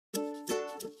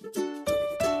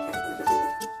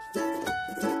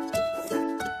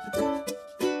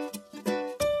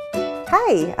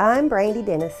Hi, I'm Brandy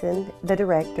Dennison, the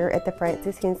director at the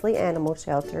Francis Hensley Animal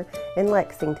Shelter in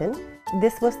Lexington.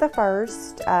 This was the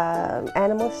first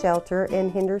animal shelter in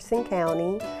Henderson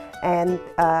County, and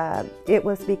it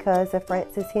was because of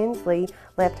Francis Hensley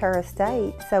left her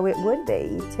estate, so it would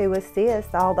be to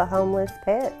assist all the homeless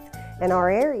pets in our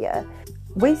area.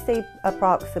 We see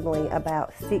approximately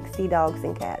about 60 dogs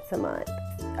and cats a month.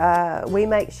 We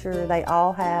make sure they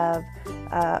all have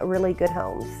really good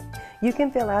homes. You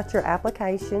can fill out your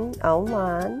application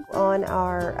online on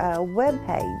our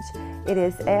webpage. It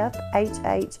is fhhas.org,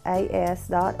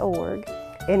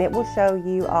 and it will show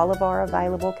you all of our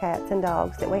available cats and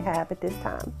dogs that we have at this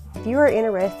time. If you are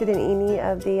interested in any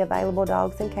of the available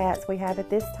dogs and cats we have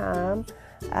at this time,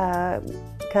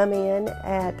 come in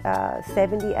at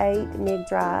 78 Mig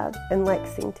Drive in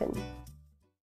Lexington.